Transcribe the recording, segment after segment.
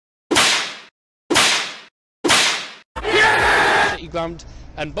ground,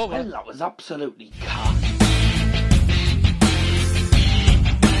 and Borough. Well, that was absolutely cock.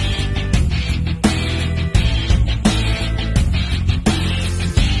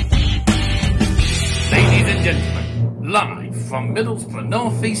 Ladies and gentlemen, live from Middlesbrough,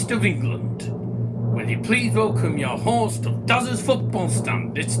 northeast of England, will you please welcome your host of Dozzers Football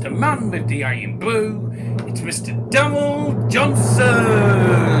Stand? It's the man with the iron brew, it's Mr. Daryl Johnson!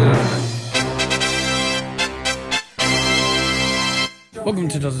 Welcome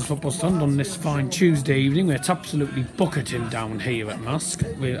to Dozzers Football Stand on this fine Tuesday evening where it's absolutely bucketing down here at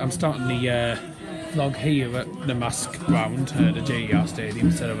Marske. I'm starting the vlog here at the Marske ground at the GER Stadium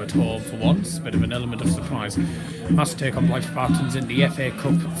instead of at home for once. Bit of an element of surprise. Marske take on Blyth Spartans in the FA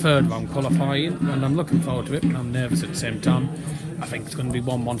Cup third round qualifying, and I'm looking forward to it, but I'm nervous at the same time. I think it's going to be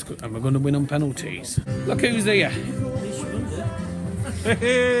 1-1 and we're going to win on penalties. Look who's here.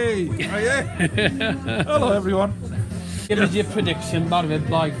 Hey! Hello everyone. Give us your prediction, by the way,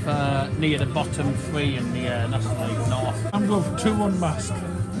 Blyth near the bottom three in the National League North. I'm going for 2-1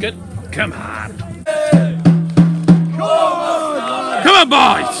 Marske. Good. Come on. Come on,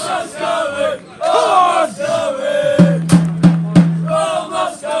 boys!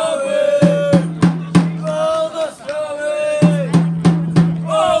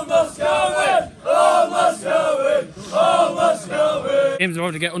 Games are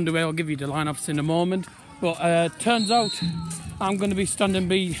about to get underway. I'll give you the lineups in a moment. But turns out I'm going to be standing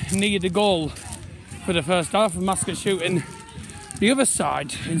near the goal for the first half, and Marske shooting the other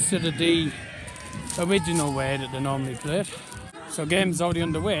side instead of the original way that they normally play it. So game's already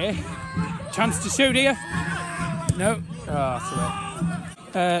underway. Chance to shoot here. No.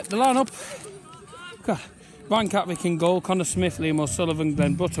 The lineup. Ryan Catwick in goal, Connor Smith, Liam O'Sullivan,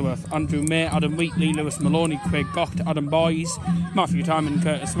 Glenn Butterworth, Andrew May, Adam Wheatley, Lewis Maloney, Craig Gocht, Adam Boys, Matthew Timon and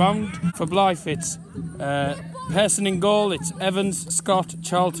Curtis Round. For Blyth it's Pearson in goal, it's Evans, Scott,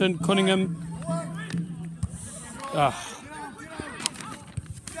 Charlton, Cunningham.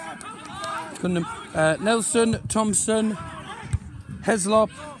 Nelson, Thompson, Heslop,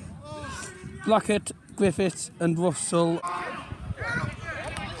 Blackett, Griffith and Russell.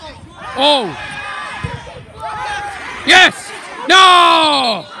 Oh! Yes!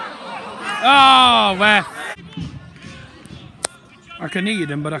 No! Oh, where? I can hear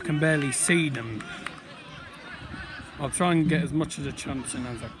them, but I can barely see them. I'll try and get as much of a chance in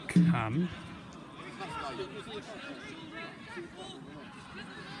as I can.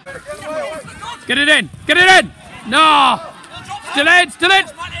 Get it in! Get it in! No! Still in! Still in!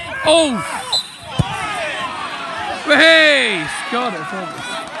 Oh! Hey! Scored it.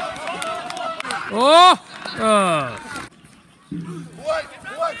 Oh! Oh!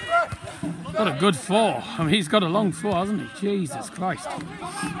 Got a good four. I mean, he's got a long four, hasn't he? Jesus Christ.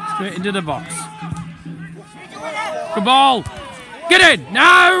 Straight into the box. Good ball! Get in!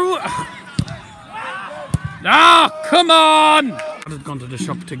 No! No! Come on! I'd have gone to the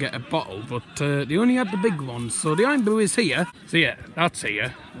shop to get a bottle, but they only had the big ones, so the iron brew is here. So yeah, that's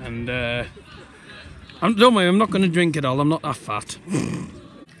here, and don't worry, I'm not going to drink it all. I'm not that fat.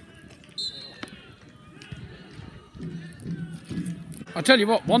 I'll tell you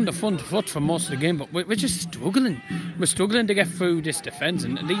what, won the front foot for most of the game, but we're just struggling. We're struggling to get through this defence,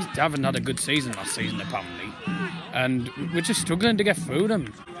 and these haven't had a good season last season apparently, and we're just struggling to get through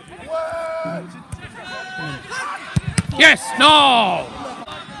them. Yes! No!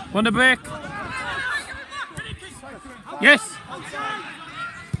 Want a break? Yes!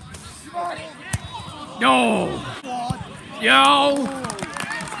 No! Yo!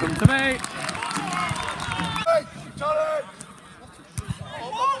 Come to me!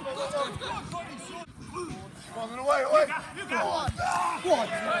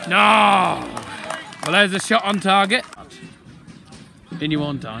 No! Well, there's a shot on target. In your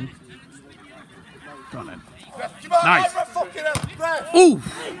own time. Go on then. Nice. Ooh!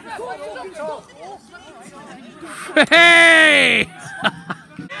 Hey!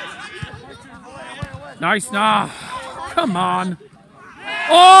 Nice. No. Come on.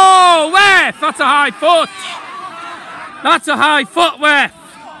 Oh, Weth! That's a high foot. That's a high foot, Weth.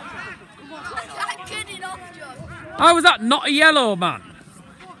 How was that not a yellow, man?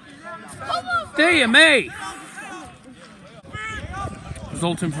 Dear me.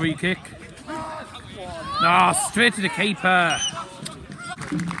 Resulting free kick. No, straight to the keeper.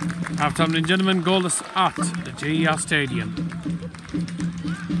 Half-time, ladies and gentlemen, goalless at the GER Stadium.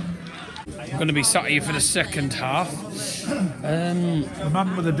 I'm going to be sat here for the second half. The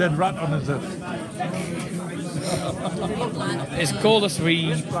man with a dead rat on his head. It's goalless.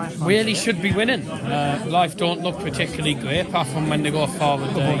 We really should be winning. Blyth don't look particularly great, apart from when they go forward.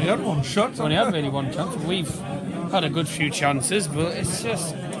 They've only had one shot. Only had really one chance. We've had a good few chances, but it's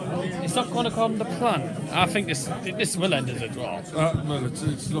just, it's not going according to plan. I think this will end as a draw. Well,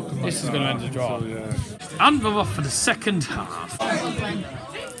 it's looking like This is going to end as a draw. So, yeah. And we're off for the second half.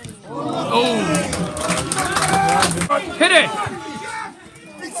 Oh! Hit it!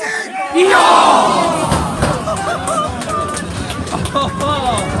 Yeah!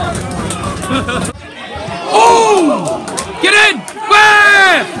 Oh! Get in!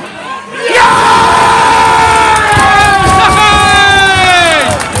 Where? Yeah!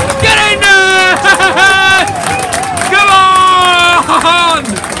 Get in there! Come on!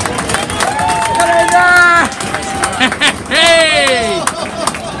 Get in there! Hey!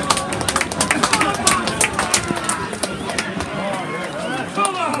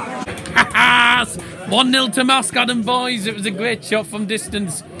 1-0 to Mascadden, boys. It was a great shot from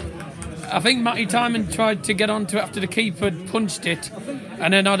distance. I think Matty Timon tried to get onto it after the keeper had punched it,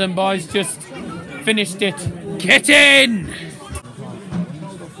 and then Adam boys just finished it. Get in!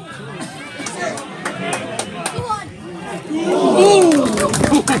 Ooh.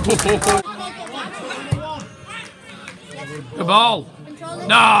 The ball.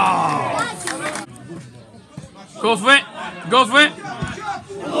 No! Go for it. Go for it.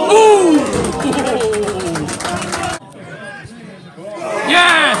 Ooh!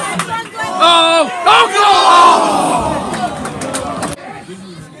 Yes! Oh! Oh, go!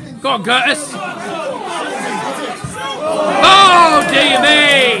 Go on, Curtis! Oh, dear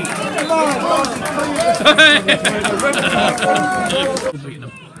me!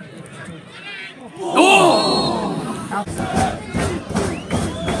 Oh!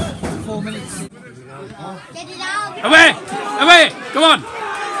 4 minutes. Get it out! Away! Away! Come on!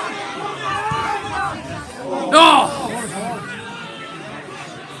 Oh!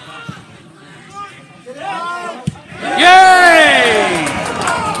 Yay!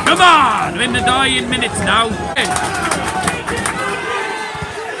 Come on! We're in the dying minutes now.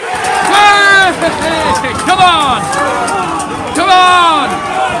 Come on! Come on!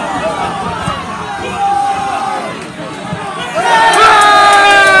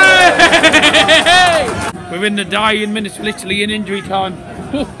 We're in the dying minutes, literally in injury time.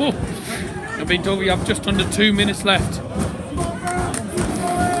 I've been told we have just under 2 minutes left.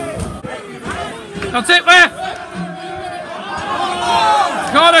 That's it, where?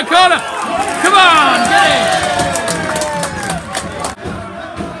 Corner, corner! Come on, get it!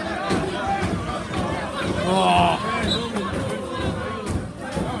 Oh.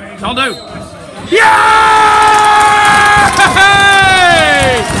 I'll do. Yeah!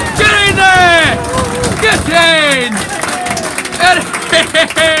 Get in there! Get in! Get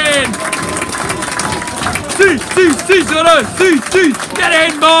in! See! Get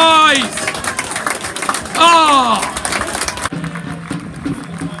in, boys! Oh!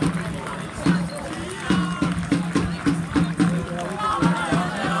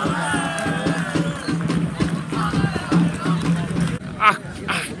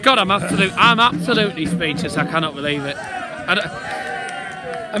 God, I'm absolutely speechless. I cannot believe it.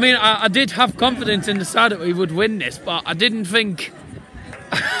 I mean, I did have confidence in the side that we would win this, but I didn't think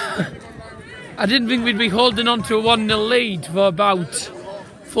we'd be holding on to a 1-0 lead for about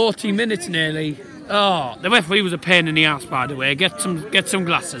 40 minutes nearly. Oh, the referee was a pain in the ass, by the way. Get some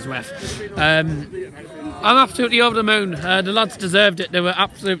glasses, ref. I'm absolutely over the moon. The lads deserved it. They were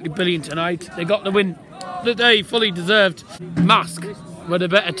absolutely brilliant tonight. They got the win that they fully deserved. Mask were the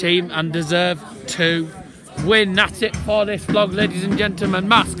better team and deserve to win. That's it for this vlog, ladies and gentlemen.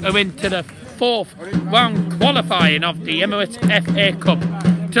 Mask are into the 4th round qualifying of the Emirates FA Cup.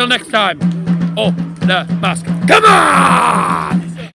 Till next time, up the Mask. Come on!